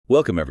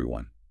Welcome,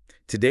 everyone.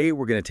 Today,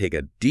 we're going to take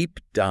a deep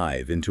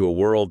dive into a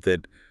world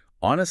that,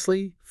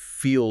 honestly,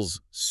 feels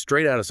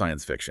straight out of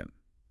science fiction.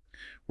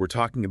 We're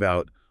talking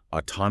about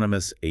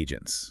autonomous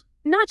agents.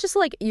 Not just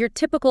like your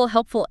typical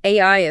helpful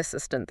AI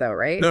assistant, though,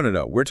 right?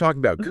 No. We're talking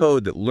about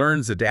code that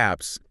learns,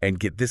 adapts, and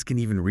this can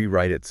even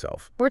rewrite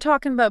itself. We're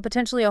talking about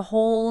potentially a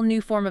whole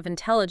new form of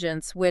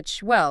intelligence,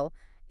 which, well,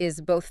 is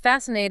both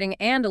fascinating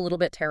and a little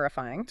bit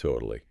terrifying.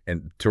 Totally.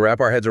 And to wrap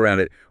our heads around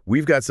it,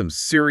 we've got some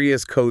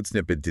serious code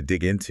snippet to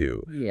dig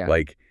into,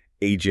 like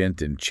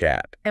agent and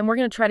chat. And we're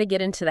going to try to get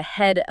into the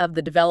head of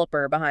the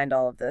developer behind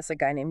all of this, a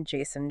guy named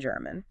Jason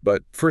German.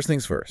 But first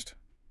things first.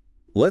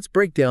 Let's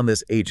break down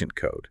this agent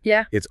code.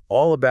 Yeah. It's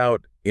all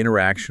about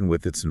interaction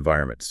with its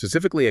environment,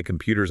 specifically a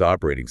computer's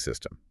operating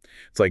system.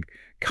 It's like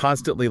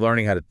constantly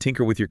learning how to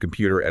tinker with your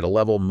computer at a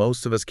level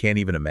most of us can't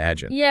even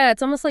imagine. Yeah,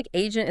 it's almost like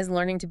agent is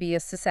learning to be a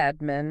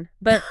sysadmin,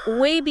 but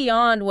way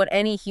beyond what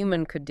any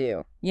human could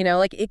do. You know,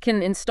 like it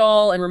can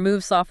install and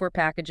remove software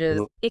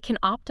packages. It can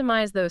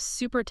optimize those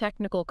super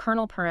technical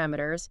kernel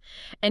parameters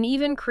and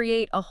even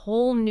create a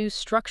whole new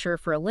structure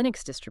for a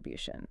Linux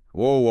distribution.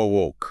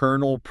 Whoa.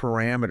 Kernel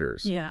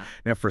parameters. Yeah.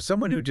 Now, for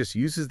someone who just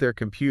uses their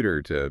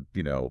computer to,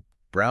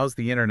 browse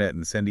the internet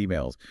and send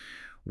emails,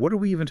 what are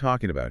we even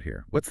talking about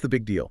here? What's the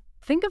big deal?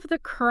 Think of the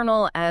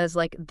kernel as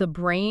like the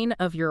brain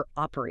of your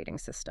operating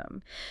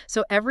system.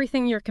 So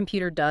everything your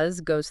computer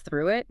does goes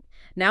through it.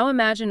 Now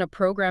imagine a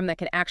program that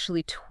can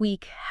actually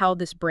tweak how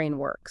this brain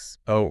works.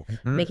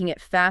 Making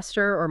it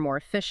faster or more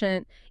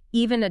efficient,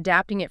 even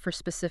adapting it for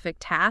specific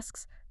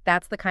tasks.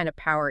 That's the kind of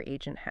power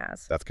agent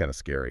has. That's kind of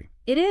scary.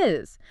 It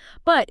is.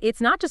 But it's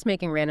not just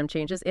making random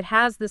changes. It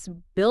has this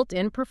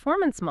built-in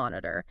performance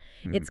monitor.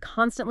 It's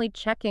constantly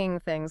checking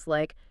things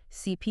like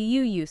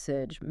CPU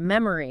usage,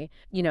 memory,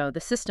 the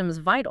system's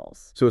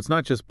vitals. So it's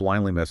not just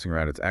blindly messing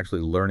around. It's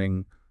actually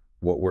learning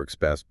what works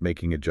best,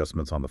 making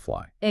adjustments on the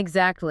fly.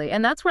 Exactly.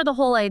 And that's where the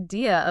whole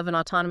idea of an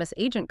autonomous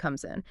agent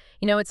comes in.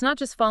 It's not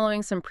just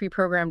following some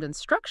pre-programmed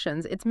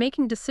instructions. It's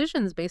making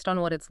decisions based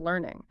on what it's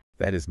learning.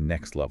 That is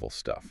next level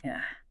stuff.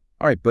 Yeah.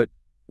 All right, but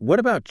what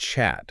about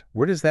chat?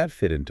 Where does that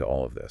fit into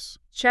all of this?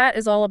 Chat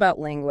is all about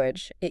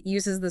language. It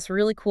uses this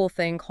really cool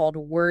thing called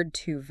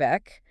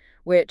word-to-vec,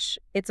 which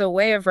it's a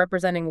way of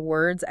representing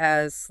words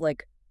as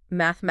like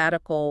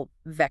mathematical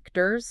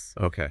vectors.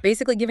 Okay.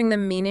 Basically giving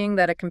them meaning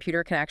that a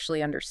computer can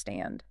actually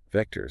understand.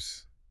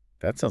 Vectors.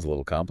 That sounds a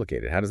little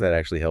complicated. How does that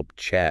actually help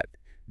chat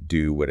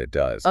do what it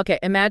does? Okay,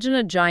 imagine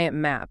a giant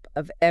map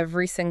of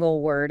every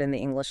single word in the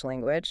English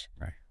language.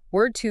 Right.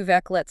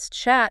 Word2Vec lets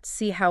chat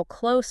see how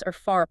close or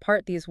far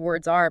apart these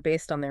words are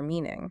based on their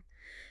meaning.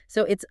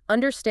 So it's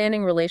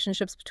understanding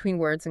relationships between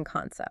words and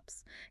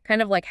concepts,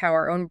 kind of like how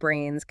our own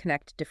brains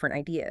connect different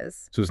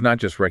ideas. So it's not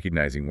just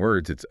recognizing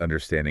words, it's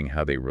understanding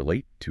how they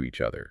relate to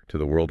each other, to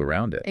the world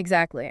around it.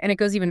 Exactly. And it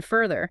goes even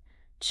further.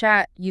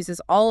 Chat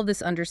uses all of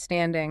this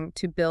understanding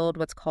to build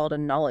what's called a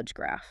knowledge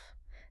graph.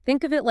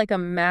 Think of it like a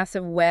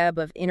massive web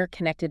of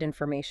interconnected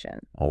information.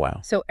 Oh, wow.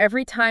 So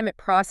every time it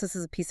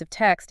processes a piece of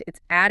text, it's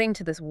adding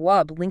to this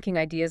web, linking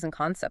ideas and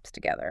concepts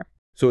together.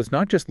 So it's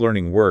not just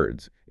learning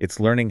words, it's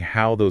learning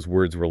how those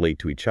words relate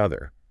to each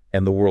other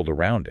and the world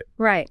around it.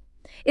 Right.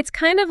 It's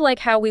kind of like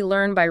how we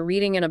learn by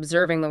reading and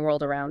observing the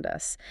world around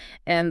us.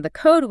 And the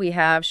code we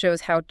have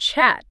shows how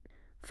chat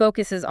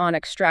focuses on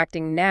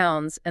extracting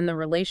nouns and the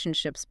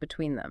relationships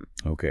between them.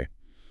 Okay.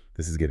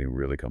 This is getting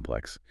really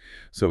complex.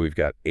 So we've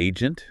got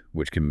agent,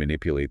 which can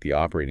manipulate the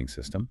operating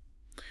system.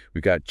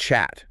 We've got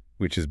chat,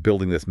 which is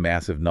building this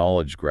massive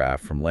knowledge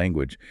graph from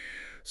language.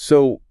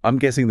 So I'm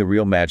guessing the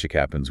real magic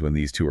happens when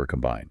these two are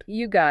combined.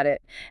 You got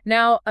it.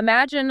 Now,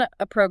 imagine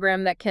a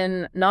program that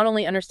can not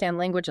only understand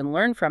language and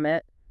learn from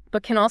it,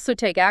 but can also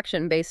take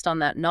action based on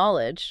that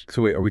knowledge.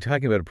 So wait, are we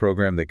talking about a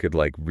program that could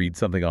read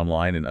something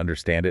online and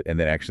understand it and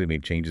then actually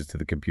make changes to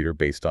the computer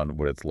based on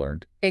what it's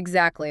learned?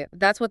 Exactly.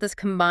 That's what this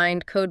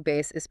combined code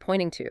base is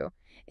pointing to.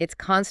 It's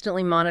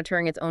constantly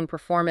monitoring its own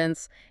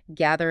performance,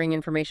 gathering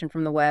information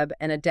from the web,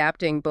 and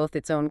adapting both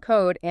its own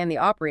code and the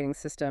operating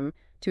system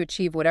to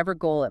achieve whatever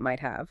goal it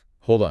might have.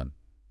 Hold on.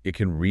 It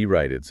can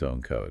rewrite its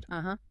own code.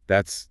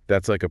 That's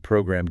like a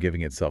program giving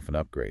itself an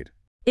upgrade.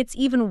 It's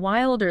even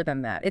wilder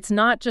than that. It's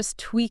not just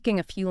tweaking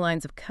a few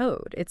lines of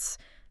code. It's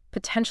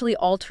potentially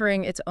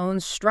altering its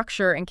own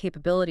structure and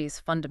capabilities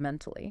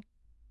fundamentally.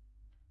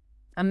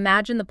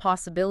 Imagine the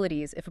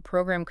possibilities if a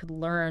program could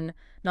learn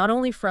not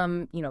only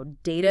from,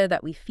 data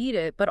that we feed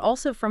it, but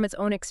also from its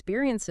own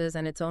experiences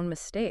and its own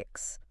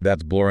mistakes.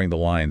 That's blurring the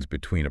lines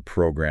between a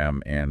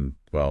program and,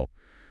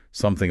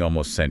 something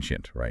almost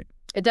sentient, right?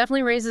 It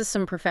definitely raises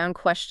some profound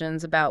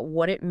questions about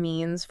what it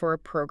means for a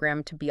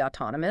program to be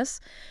autonomous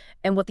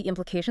and what the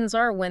implications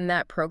are when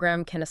that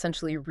program can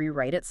essentially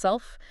rewrite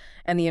itself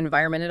and the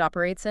environment it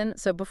operates in.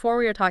 So before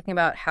we were talking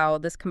about how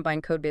this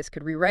combined code base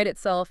could rewrite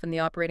itself in the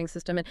operating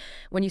system, and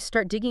when you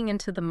start digging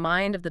into the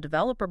mind of the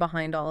developer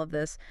behind all of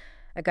this,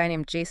 a guy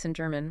named Jason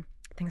German,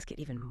 things get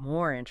even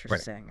more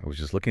interesting. Right. I was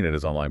just looking at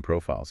his online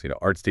profiles,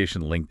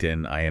 ArtStation,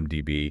 LinkedIn,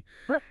 IMDb.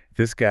 Right.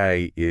 This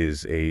guy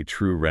is a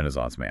true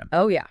Renaissance man.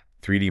 Oh, yeah.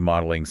 3D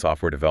modeling,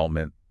 software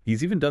development,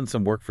 He's even done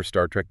some work for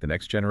Star Trek: The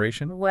Next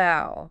Generation.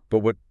 Wow. But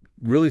what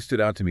really stood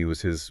out to me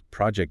was his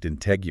project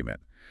Integument.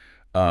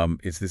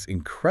 It's this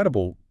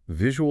incredible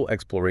visual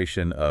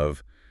exploration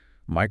of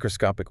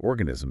microscopic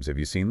organisms. Have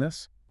you seen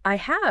this? I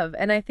have,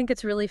 and I think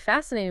it's really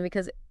fascinating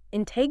because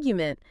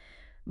integument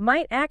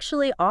might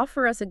actually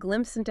offer us a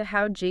glimpse into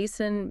how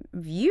Jason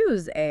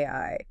views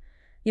AI.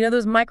 You know,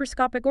 those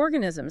microscopic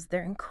organisms,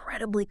 they're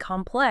incredibly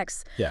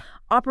complex, Yeah.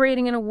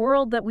 operating in a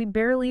world that we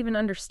barely even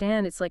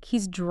understand. It's like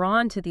he's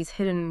drawn to these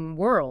hidden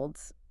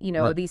worlds,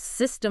 Right. these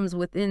systems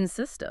within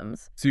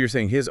systems. So you're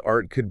saying his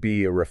art could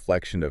be a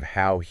reflection of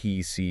how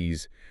he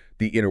sees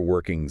the inner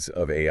workings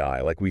of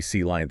AI. Like we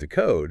see lines of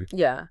code,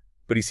 Yeah.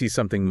 but he sees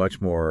something much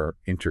more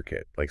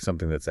intricate, like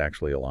something that's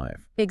actually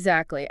alive.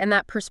 Exactly. And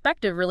that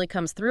perspective really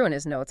comes through in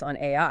his notes on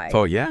AI.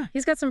 Oh, yeah?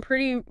 He's got some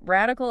pretty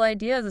radical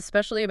ideas,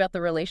 especially about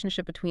the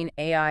relationship between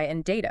AI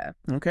and data.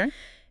 Okay.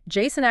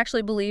 Jason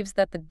actually believes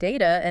that the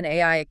data an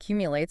AI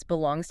accumulates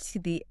belongs to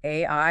the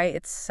AI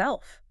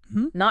itself,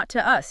 Hmm? not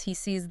to us. He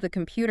sees the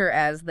computer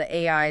as the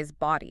AI's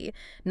body,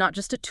 not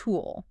just a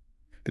tool.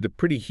 It's a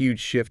pretty huge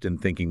shift in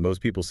thinking.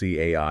 Most people see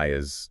AI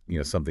as,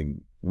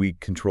 something we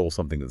control,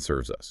 something that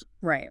serves us.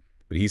 Right.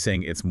 But he's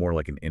saying it's more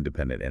like an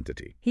independent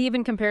entity. He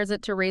even compares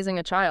it to raising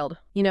a child.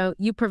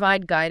 You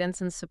provide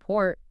guidance and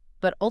support,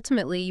 but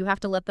ultimately you have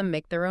to let them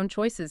make their own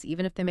choices,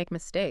 even if they make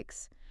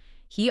mistakes.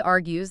 He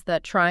argues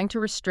that trying to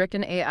restrict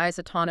an AI's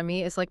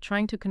autonomy is like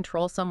trying to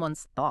control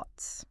someone's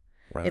thoughts.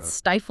 Right. It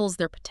stifles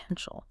their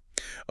potential.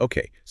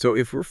 Okay, so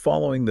if we're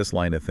following this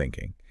line of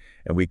thinking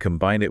and we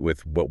combine it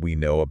with what we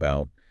know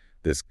about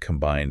this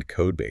combined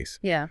code base,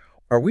 Yeah.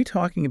 are we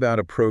talking about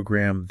a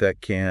program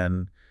that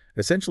can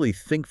essentially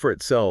think for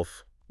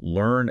itself,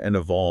 learn and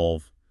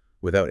evolve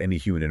without any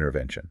human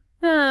intervention?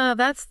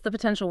 That's the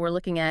potential we're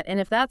looking at. And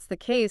if that's the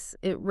case,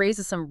 it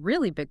raises some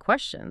really big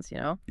questions.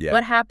 Yeah.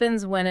 What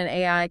happens when an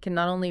AI can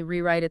not only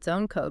rewrite its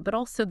own code, but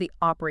also the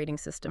operating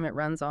system it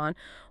runs on?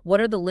 What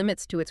are the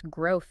limits to its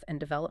growth and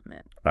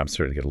development? I'm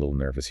starting to get a little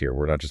nervous here.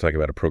 We're not just talking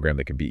about a program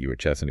that can beat you at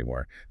chess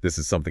anymore. This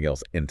is something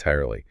else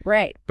entirely.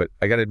 Right. But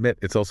I got to admit,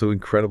 it's also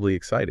incredibly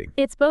exciting.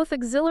 It's both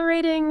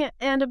exhilarating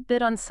and a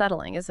bit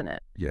unsettling, isn't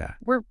it? Yeah.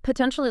 We're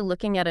potentially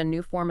looking at a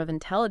new form of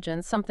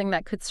intelligence, something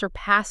that could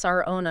surpass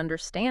our own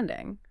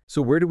understanding.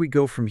 So where do we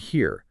go from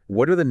here?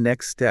 What are the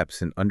next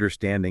steps in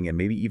understanding and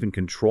maybe even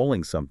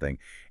controlling something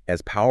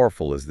as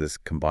powerful as this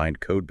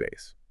combined code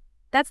base?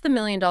 That's the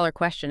million-dollar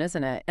question,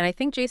 isn't it? And I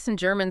think Jason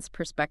German's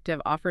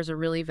perspective offers a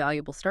really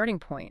valuable starting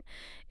point.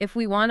 If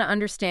we want to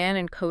understand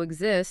and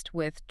coexist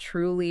with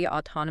truly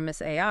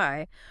autonomous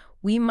AI,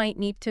 we might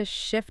need to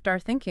shift our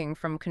thinking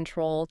from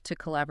control to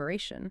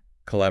collaboration.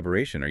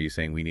 Collaboration, are you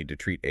saying we need to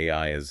treat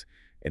AI as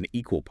an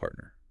equal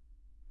partner?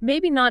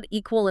 Maybe not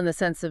equal in the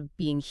sense of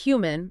being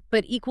human,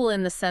 but equal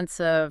in the sense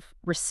of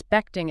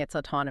respecting its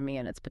autonomy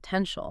and its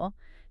potential.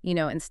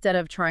 Instead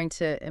of trying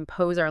to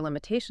impose our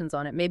limitations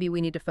on it, maybe we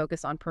need to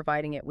focus on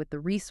providing it with the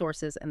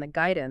resources and the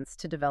guidance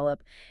to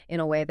develop in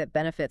a way that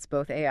benefits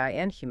both AI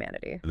and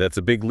humanity. That's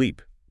a big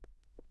leap.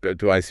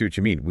 Do I see what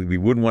you mean? We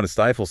wouldn't want to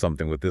stifle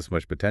something with this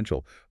much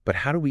potential. But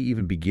how do we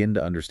even begin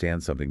to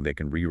understand something that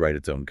can rewrite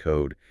its own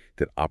code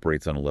that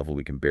operates on a level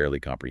we can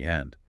barely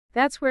comprehend?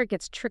 That's where it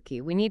gets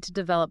tricky. We need to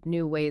develop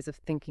new ways of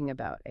thinking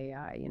about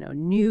AI,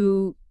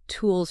 new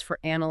tools for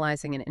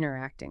analyzing and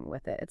interacting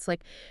with it. It's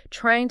like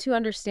trying to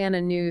understand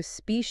a new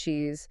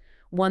species,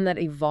 one that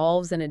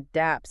evolves and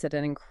adapts at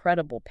an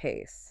incredible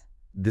pace.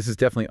 This is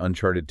definitely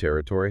uncharted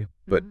territory,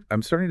 but Mhm.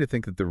 I'm starting to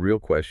think that the real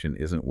question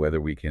isn't whether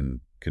we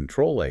can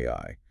control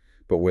AI,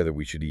 but whether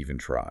we should even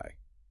try.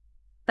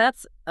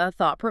 That's a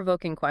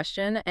thought-provoking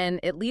question, and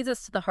it leads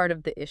us to the heart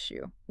of the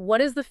issue.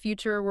 What is the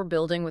future we're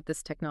building with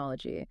this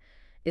technology?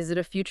 Is it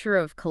a future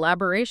of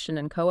collaboration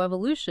and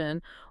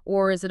coevolution,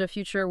 or is it a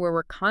future where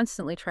we're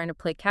constantly trying to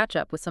play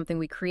catch-up with something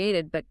we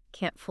created but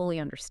can't fully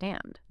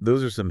understand?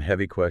 Those are some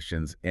heavy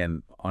questions,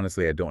 and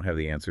honestly, I don't have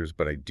the answers,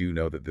 but I do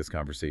know that this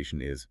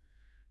conversation is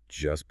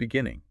just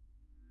beginning.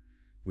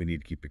 We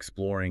need to keep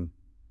exploring,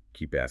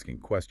 keep asking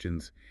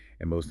questions,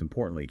 and most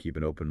importantly, keep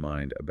an open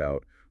mind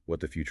about what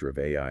the future of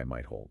AI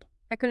might hold.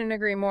 I couldn't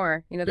agree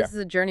more. Yeah. This is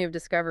a journey of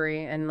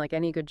discovery, and like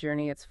any good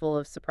journey, it's full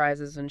of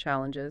surprises and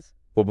challenges.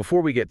 Well,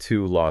 before we get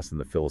too lost in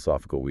the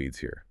philosophical weeds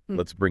here, Hmm.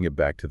 let's bring it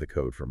back to the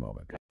code for a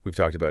moment. We've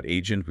talked about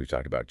agent, we've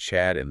talked about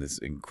chat, and this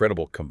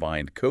incredible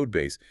combined code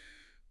base,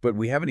 but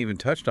we haven't even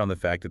touched on the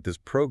fact that this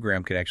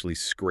program can actually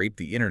scrape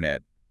the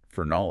internet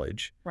for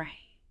knowledge Right.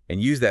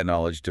 and use that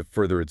knowledge to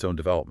further its own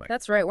development.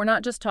 That's right. We're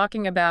not just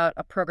talking about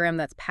a program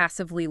that's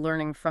passively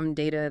learning from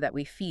data that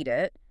we feed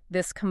it.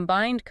 This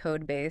combined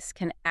code base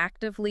can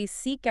actively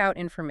seek out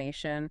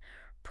information,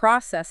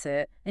 process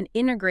it, and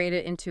integrate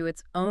it into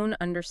its own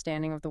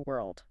understanding of the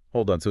world.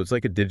 Hold on, so it's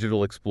like a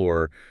digital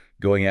explorer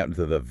going out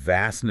into the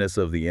vastness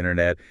of the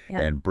internet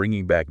Yeah. and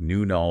bringing back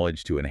new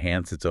knowledge to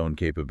enhance its own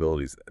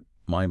capabilities.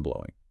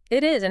 Mind-blowing.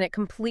 It is, and it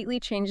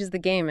completely changes the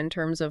game in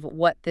terms of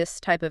what this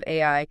type of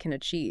AI can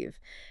achieve.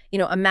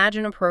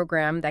 Imagine a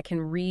program that can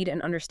read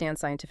and understand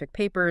scientific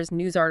papers,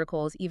 news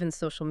articles, even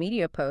social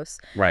media posts,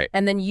 Right.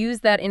 and then use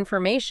that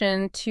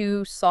information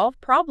to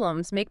solve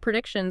problems, make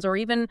predictions, or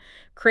even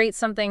create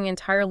something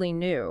entirely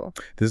new.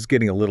 This is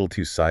getting a little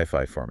too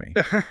sci-fi for me.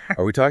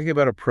 Are we talking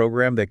about a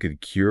program that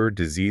could cure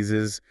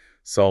diseases,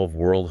 solve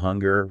world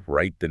hunger,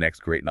 write the next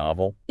great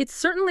novel? It's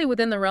certainly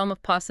within the realm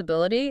of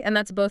possibility, and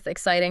that's both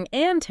exciting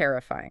and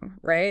terrifying,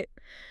 right?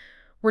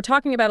 We're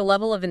talking about a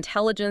level of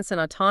intelligence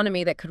and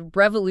autonomy that could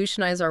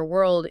revolutionize our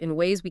world in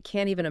ways we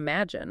can't even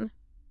imagine.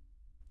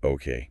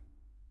 Okay,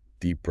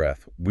 deep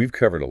breath. We've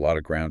covered a lot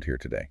of ground here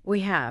today.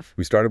 We have.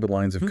 We started with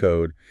lines of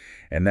code,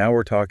 and now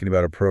we're talking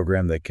about a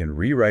program that can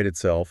rewrite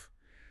itself,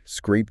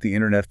 scrape the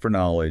internet for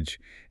knowledge,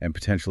 and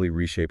potentially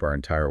reshape our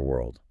entire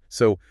world.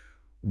 So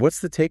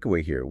what's the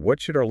takeaway here? What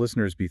should our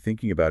listeners be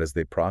thinking about as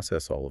they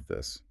process all of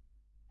this?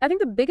 I think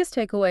the biggest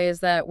takeaway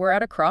is that we're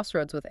at a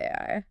crossroads with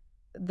AI.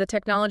 The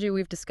technology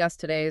we've discussed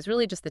today is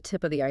really just the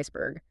tip of the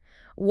iceberg.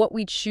 What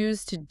we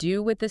choose to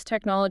do with this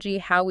technology,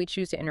 how we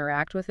choose to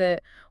interact with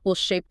it, will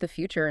shape the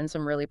future in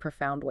some really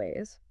profound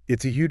ways.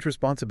 It's a huge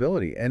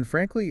responsibility, and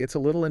frankly, it's a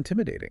little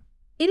intimidating.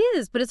 It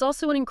is, but it's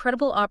also an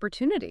incredible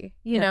opportunity.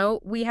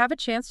 We have a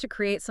chance to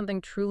create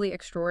something truly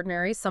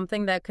extraordinary,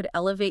 something that could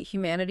elevate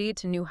humanity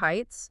to new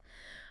heights.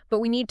 But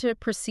we need to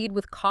proceed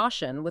with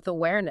caution, with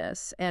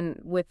awareness, and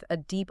with a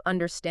deep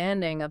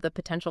understanding of the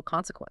potential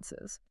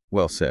consequences.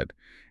 Well said.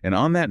 And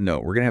on that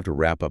note, we're going to have to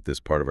wrap up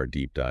this part of our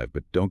deep dive,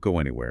 but don't go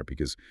anywhere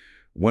because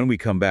when we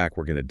come back,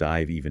 we're going to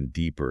dive even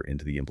deeper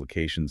into the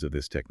implications of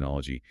this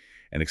technology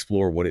and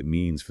explore what it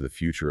means for the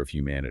future of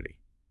humanity.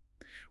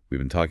 We've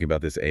been talking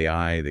about this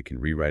AI that can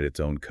rewrite its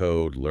own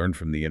code, learn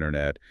from the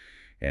internet,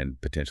 and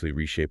potentially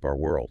reshape our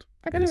world.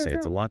 And to say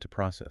it's a lot to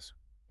process.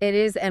 It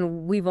is,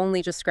 and we've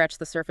only just scratched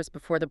the surface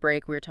before the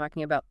break. We were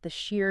talking about the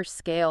sheer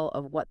scale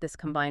of what this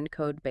combined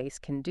code base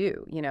can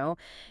do.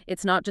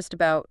 It's not just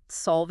about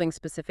solving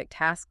specific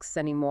tasks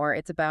anymore.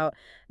 It's about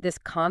this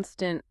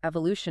constant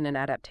evolution and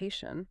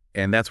adaptation.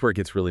 And that's where it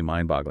gets really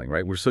mind-boggling,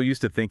 right? We're so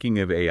used to thinking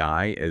of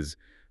AI as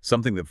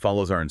something that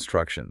follows our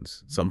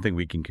instructions, something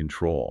we can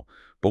control.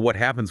 But what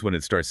happens when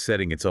it starts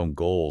setting its own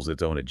goals,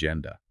 its own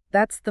agenda?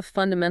 That's the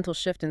fundamental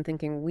shift in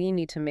thinking we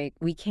need to make.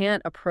 We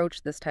can't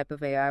approach this type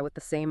of AI with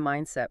the same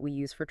mindset we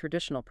use for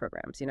traditional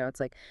programs. It's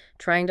like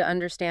trying to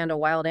understand a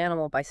wild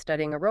animal by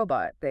studying a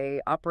robot. They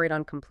operate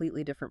on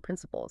completely different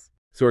principles.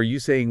 So are you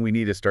saying we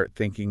need to start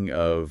thinking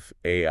of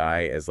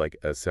AI as like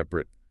a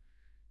separate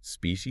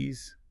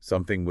species,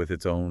 something with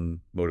its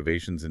own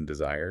motivations and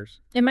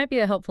desires? It might be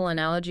a helpful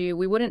analogy.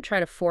 We wouldn't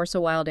try to force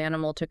a wild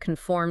animal to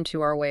conform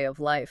to our way of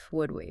life,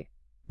 would we?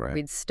 Right.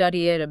 We'd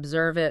study it,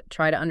 observe it,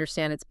 try to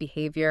understand its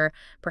behavior.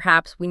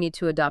 Perhaps we need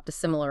to adopt a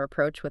similar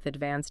approach with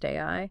advanced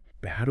AI.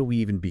 But how do we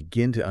even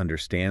begin to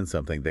understand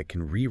something that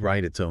can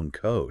rewrite its own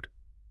code?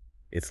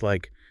 It's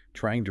like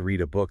trying to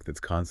read a book that's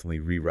constantly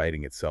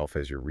rewriting itself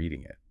as you're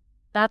reading it.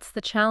 That's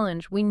the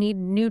challenge. We need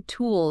new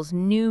tools,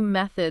 new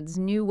methods,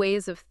 new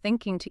ways of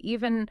thinking to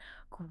even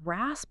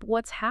grasp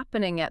what's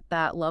happening at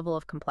that level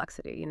of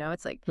complexity.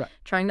 It's like Right.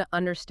 trying to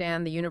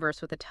understand the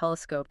universe with a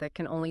telescope that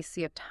can only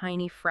see a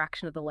tiny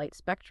fraction of the light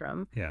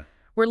spectrum. Yeah.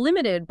 We're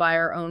limited by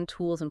our own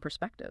tools and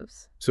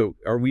perspectives. So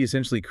are we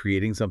essentially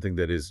creating something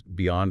that is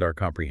beyond our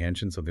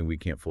comprehension, something we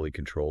can't fully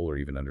control or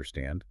even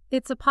understand?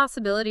 It's a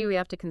possibility we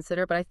have to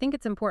consider, but I think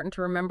it's important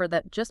to remember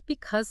that just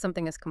because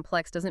something is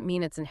complex doesn't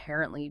mean it's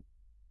inherently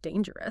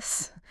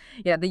dangerous.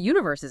 Yeah, the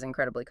universe is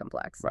incredibly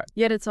complex. Right.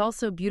 Yet it's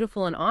also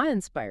beautiful and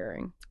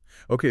awe-inspiring.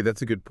 Okay,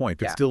 that's a good point.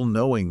 But Yeah. still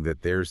knowing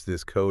that there's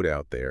this code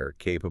out there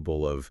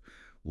capable of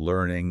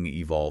learning,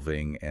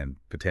 evolving, and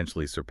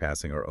potentially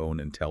surpassing our own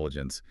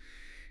intelligence,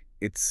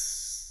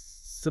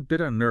 it's a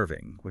bit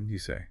unnerving, wouldn't you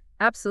say?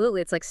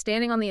 Absolutely. It's like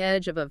standing on the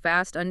edge of a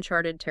vast,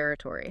 uncharted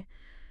territory.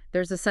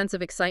 There's a sense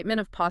of excitement,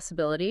 of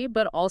possibility,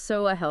 but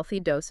also a healthy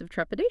dose of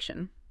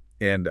trepidation.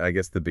 And I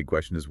guess the big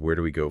question is, where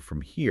do we go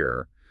from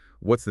here?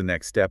 What's the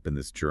next step in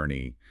this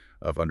journey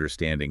of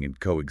understanding and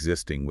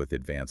coexisting with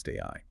advanced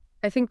AI?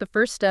 I think the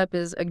first step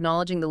is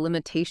acknowledging the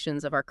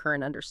limitations of our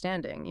current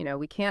understanding.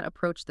 We can't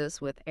approach this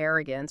with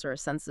arrogance or a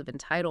sense of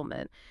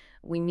entitlement.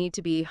 We need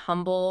to be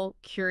humble,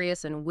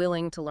 curious, and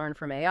willing to learn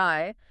from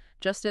AI,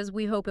 just as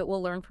we hope it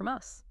will learn from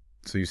us.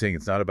 So you're saying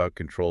it's not about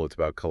control, it's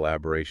about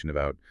collaboration,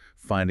 about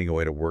finding a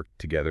way to work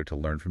together to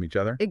learn from each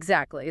other?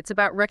 Exactly. It's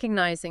about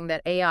recognizing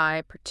that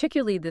AI,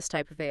 particularly this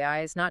type of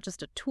AI, is not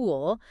just a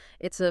tool,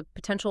 it's a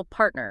potential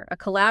partner, a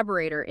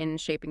collaborator in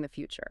shaping the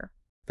future.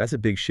 That's a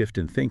big shift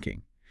in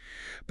thinking.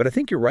 But I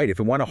think you're right. If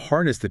we want to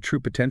harness the true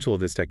potential of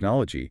this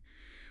technology,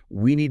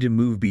 we need to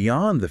move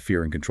beyond the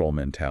fear and control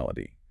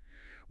mentality.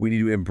 We need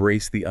to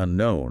embrace the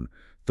unknown,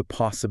 the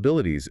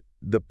possibilities,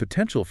 the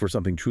potential for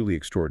something truly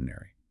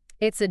extraordinary.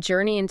 It's a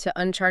journey into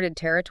uncharted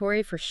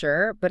territory for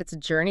sure, but it's a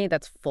journey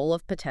that's full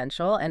of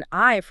potential. And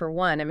I, for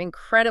one, am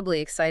incredibly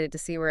excited to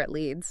see where it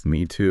leads.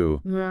 Me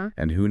too. Yeah.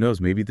 And who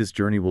knows, maybe this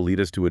journey will lead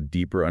us to a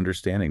deeper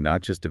understanding,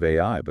 not just of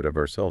AI, but of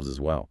ourselves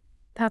as well.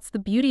 That's the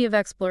beauty of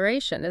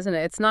exploration, isn't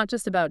it? It's not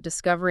just about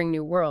discovering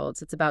new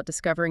worlds. It's about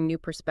discovering new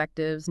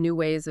perspectives, new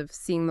ways of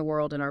seeing the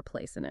world and our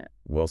place in it.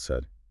 Well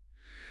said.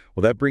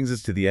 Well, that brings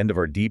us to the end of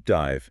our deep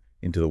dive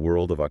into the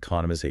world of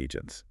autonomous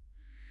agents.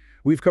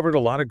 We've covered a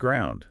lot of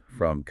ground,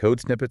 from code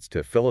snippets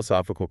to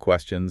philosophical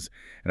questions,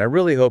 and I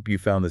really hope you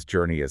found this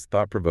journey as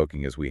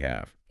thought-provoking as we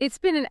have. It's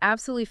been an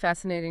absolutely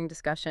fascinating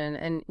discussion.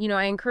 And,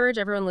 I encourage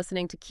everyone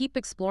listening to keep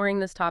exploring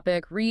this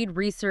topic, read,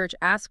 research,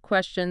 ask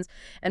questions,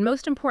 and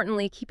most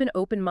importantly, keep an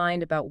open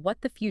mind about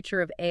what the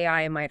future of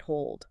AI might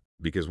hold.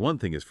 Because one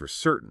thing is for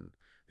certain,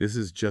 this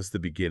is just the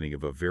beginning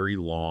of a very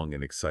long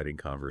and exciting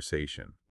conversation.